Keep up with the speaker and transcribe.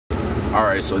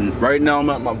Alright, so right now I'm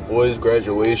at my boy's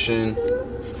graduation.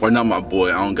 Or not my boy,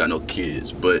 I don't got no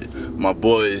kids, but my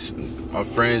boys, my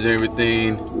friends and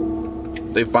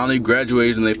everything, they finally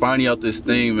graduated and they finally out this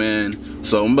thing, man.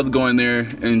 So I'm about to go in there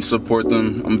and support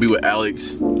them. I'm gonna be with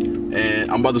Alex.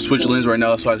 And I'm about to switch lens right now.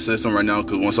 That's why I said something right now,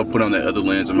 because once I put on that other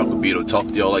lens, I'm not gonna be able to talk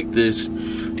to y'all like this.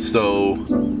 So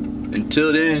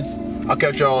until then, I'll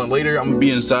catch y'all later. I'm gonna be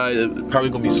inside.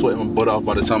 Probably gonna be sweating my butt off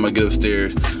by the time I get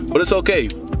upstairs. But it's okay.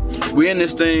 We in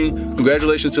this thing.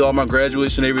 Congratulations to all my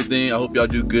graduates and everything. I hope y'all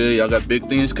do good. Y'all got big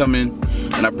things coming.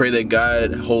 And I pray that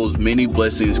God holds many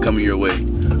blessings coming your way.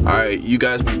 Alright, you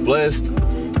guys be blessed.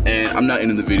 And I'm not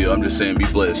ending the video. I'm just saying be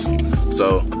blessed.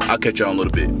 So I'll catch y'all in a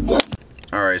little bit.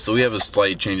 Alright, so we have a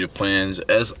slight change of plans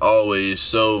as always.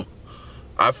 So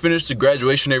I finished the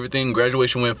graduation and everything.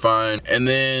 Graduation went fine. And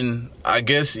then I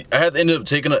guess I had to end up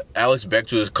taking Alex back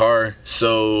to his car.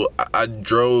 So I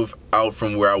drove out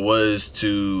from where I was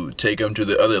to take him to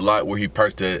the other lot where he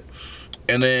parked at.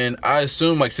 And then I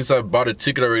assumed, like, since I bought a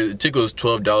ticket already, the ticket was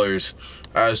 $12.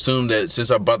 I assumed that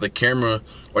since I bought the camera,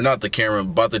 or not the camera,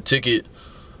 bought the ticket,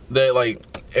 that like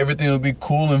everything would be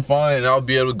cool and fine and I'll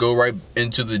be able to go right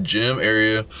into the gym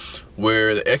area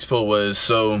where the expo was.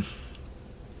 So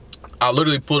I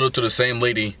literally pulled up to the same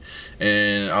lady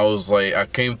and I was like, I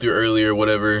came through earlier,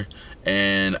 whatever,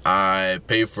 and I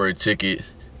paid for a ticket.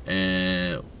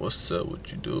 And what's up,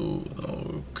 what you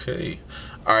do? Okay.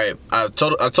 Alright, I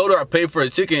told her I paid for a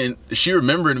ticket and she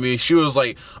remembered me. She was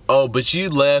like, oh, but you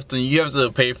left and you have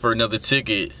to pay for another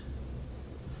ticket.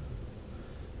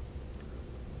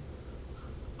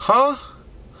 Huh?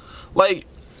 Like,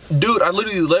 dude, I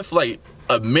literally left like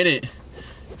a minute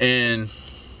and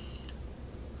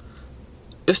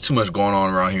it's too much going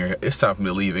on around here. It's time for me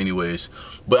to leave anyways.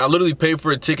 But I literally paid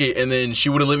for a ticket and then she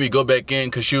wouldn't let me go back in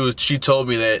because she told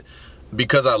me that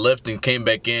because I left and came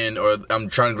back in, or I'm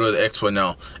trying to go to the expo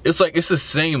now. It's like it's the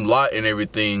same lot and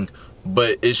everything,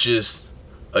 but it's just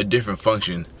a different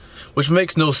function, which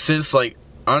makes no sense. Like,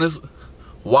 honestly,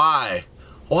 why?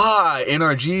 Why?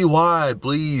 NRG, why?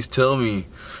 Please tell me.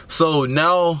 So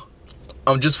now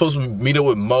I'm just supposed to meet up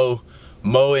with Mo.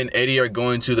 Mo and Eddie are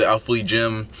going to the Alphalete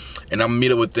gym and I'm gonna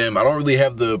meet up with them. I don't really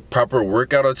have the proper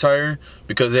workout attire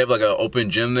because they have like an open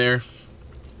gym there.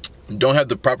 Don't have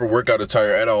the proper workout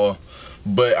attire at all.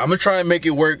 But I'm gonna try and make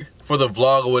it work for the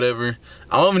vlog or whatever.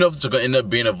 I don't even know if it's gonna end up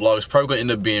being a vlog. It's probably gonna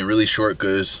end up being really short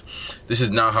because this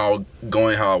is not how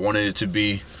I wanted it to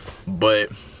be.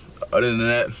 But other than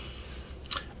that,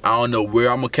 I don't know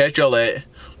where I'm gonna catch y'all at,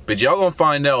 but y'all gonna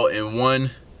find out in 1,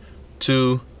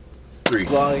 2, 3.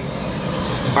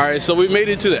 Alright, so we made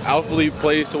it to the Alphalete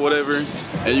place or whatever,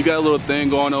 and you got a little thing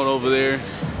going on over there.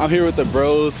 I'm here with the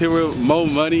bros, here with Mo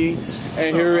Money,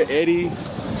 and here with Eddie,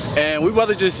 and we about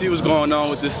to just see what's going on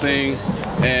with this thing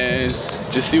and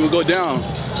just see what go down.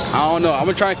 I don't know, I'm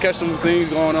gonna try and catch some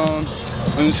things going on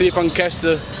and see if I can catch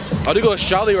the, oh, there goes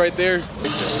Charlie right there.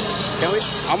 Can we?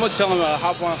 I'm gonna tell him to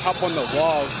hop on the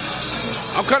wall.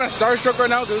 I'm kind of starstruck right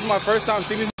now because this is my first time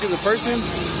seeing this in person.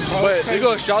 But there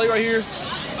goes Charlie right here.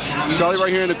 Charlie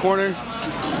right here in the corner.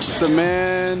 It's a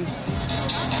man.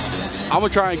 I'm gonna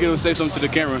try and get him to say something to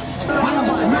the camera.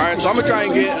 Alright, so I'm gonna try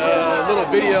and get a little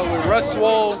video with Russ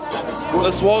Swole.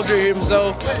 The Swolger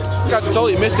himself. I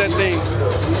totally missed that thing.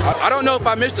 I don't know if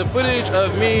I missed the footage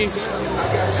of me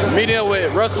meeting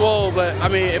with Russ Swole, but I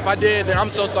mean, if I did, then I'm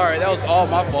so sorry. That was all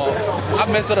my fault. I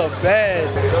messed it up bad.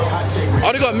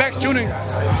 Oh, they go Max Tuning.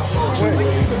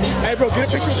 Hey, bro, get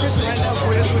a picture right now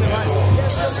before this one live.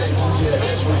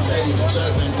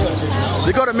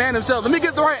 They go to man himself. Let me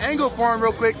get the right angle for him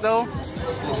real quick, though.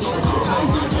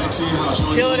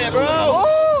 Killing it, bro.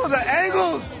 Oh, the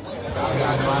angles.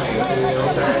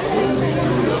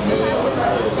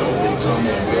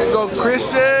 Go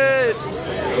Christian.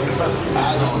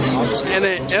 And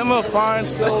then Emma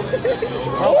finds still.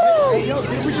 Hey, yo, get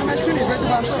a picture of Max Tuning right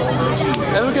behind.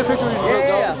 Let me get a picture of you.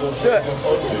 Yeah.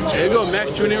 There you go, Max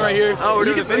Tuning right here. Oh, we're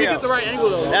doing the video. Let me get the right angle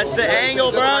though. That's the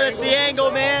angle, bro. That's the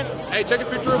angle, man. Hey, check a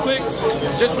picture real quick.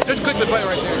 Just click the button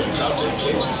right there.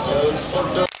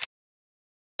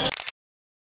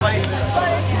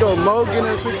 Yo, Mo, get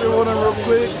a picture with him real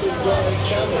quick.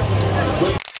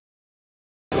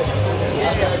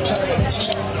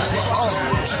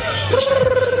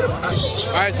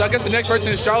 Alright, so I guess the next person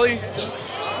is Charlie,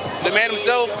 the man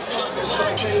himself.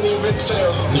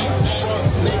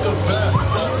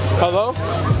 Hello?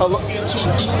 Hello?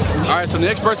 Alright, so the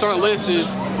next person on the list is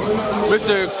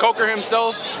Mr. Coker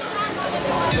himself.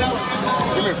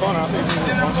 Give me your phone out.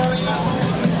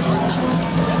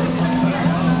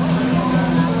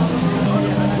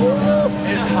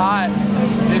 It's hot.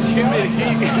 This humid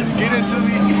heat is getting to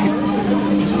me.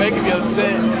 It's making me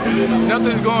upset.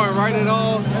 Nothing's going right at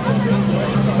all.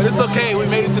 But it's okay. We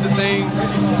made it to the thing.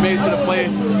 We made it to the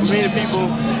place. We made the people.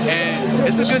 And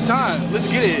it's a good time. Let's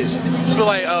get it. I feel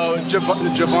like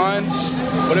Javon,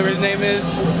 whatever his name is.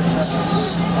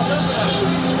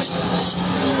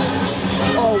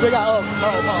 Oh, they got up.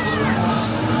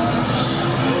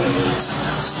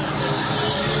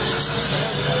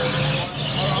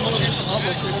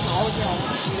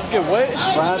 Get what?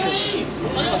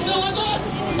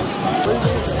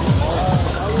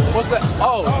 What's that?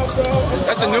 Oh,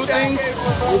 that's a new thing?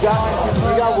 You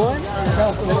got one?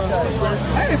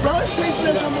 Hey, bro,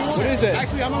 what is that?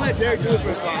 Actually, I'm gonna let Derrick do this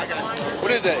first. I got it.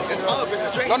 What is that? It's up. It's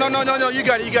a drink. No. You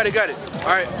got it. All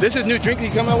right, this is new drink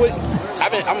he's coming out with.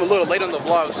 I'm a little late on the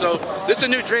vlog, so this is a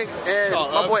new drink, and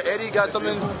my boy Eddie got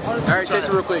something. All right, taste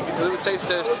it real quick. Do a taste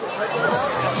test.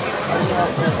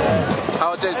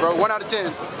 How it taste, bro? 1 out of 10.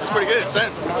 It's pretty good.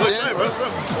 10. 10?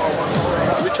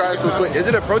 Let me try this real quick. Is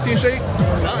it a protein shake?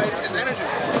 No, it's energy.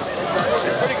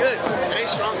 It's pretty good. It ain't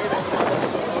strong either.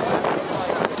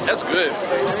 That's good.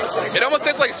 It almost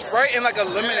tastes like Sprite and like a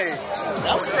lemonade.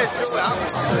 That would taste good.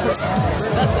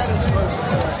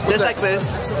 Just like this.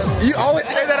 You always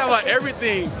say that about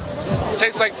everything.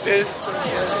 Tastes like this.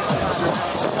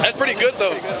 That's pretty good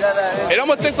though. It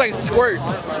almost tastes like Squirt.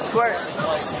 Squirt.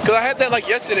 Cause I had that like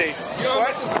yesterday.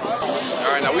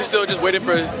 All right, now we still just waiting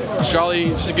for Charlie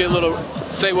just to get a little,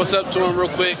 say what's up to him real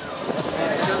quick,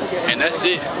 and that's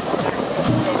it.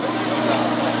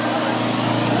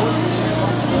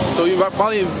 So you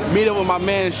finally meet up with my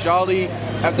man Charlie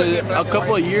after a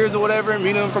couple of years or whatever.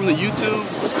 Meet him from the YouTube.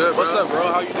 What's good, bro? What's up, bro?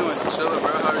 How you doing? Chilling,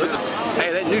 bro. How are you?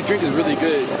 Hey, that new drink is really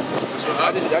good.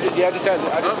 I just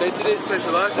tasted it.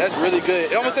 That's really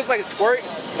good. It almost tastes like a Squirt,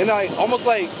 and like almost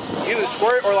like either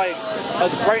Squirt or like a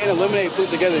Sprite and a lemonade put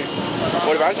together.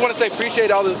 Whatever. I just want to say appreciate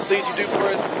all the things you do for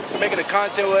us, making the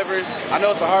content, whatever. I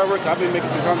know it's a hard work. I've been making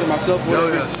some content myself,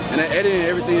 whatever. And the editing and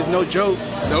everything is no joke.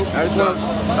 Nope. I just want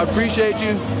to appreciate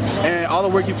you and all the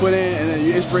work you put in and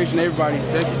your inspiration to everybody.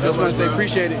 Thank you so much. I just want to say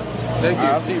appreciate it. Thank you.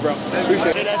 I'll see you, bro.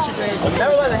 Appreciate it.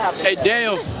 Never let it happen. Hey,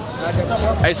 Daniel.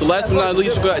 Hey, so last but not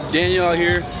least, we got Daniel out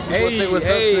here. Hey, say what's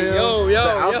up to him. Yo. The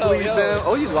Alphalete fam.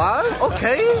 Oh, you live?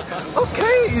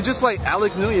 Okay. You just like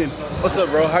Alex Million. What's up,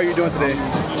 bro? How are you doing today?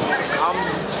 I'm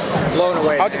blown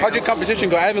away. How'd your competition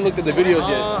go? I haven't looked at the videos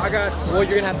yet. Well,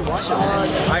 you're gonna have to watch it, man.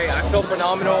 I feel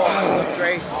phenomenal. I feel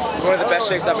great. One of the best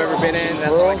shapes I've ever been in.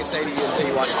 That's all I can say to you until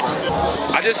you watch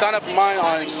it. I just signed up for mine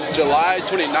on July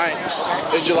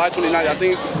 29th. It's July 29th.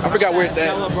 I forgot where it's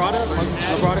at.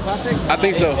 LeBron Classic? I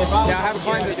think so. Yeah, I have a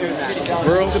client that's doing that.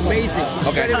 Bro. It's amazing.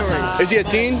 Okay. Is he a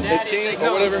teen? A teen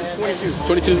or whatever? 22.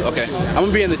 22? Okay. I'm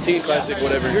gonna be in the teen classic,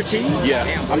 whatever. Your teen? Yeah.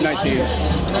 I'm 19.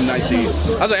 I'm 19. I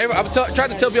was like, I'm trying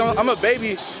to tell people I'm a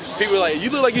baby. People are like, you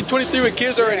look like you're 23 with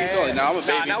kids already. So like, nah, I'm a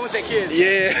baby. Nah, that was a kid.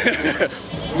 Yeah.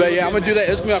 But yeah, I'm gonna do that.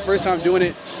 It's gonna be my first time doing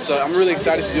it. So I'm really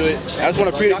excited to do it. I just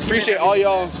want to appreciate all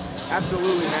y'all.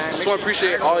 Absolutely, man. I just want to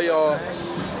appreciate all y'all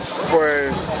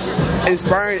for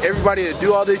inspiring everybody to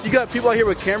do all this. You got people out here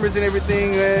with cameras and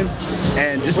everything, man.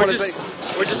 And just want to say,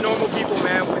 we're just normal people,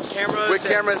 man, with cameras. With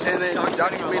cameras and then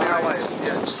documenting our lives.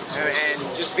 Yes. And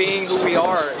just being who we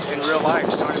are in real life.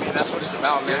 You know what I mean? That's what it's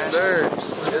about, man. Yes, sir.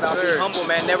 Yes, sir. Be humble,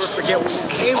 man. Never forget where you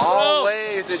came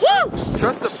Always. from.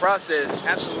 Trust the process.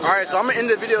 Absolutely. All right, so I'm gonna end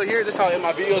the video here. This is how I end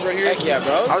my videos right here. Heck yeah,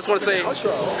 bro. I just want to say,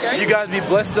 Okay. you guys be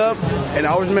blessed up, and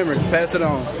always remember, pass it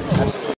on.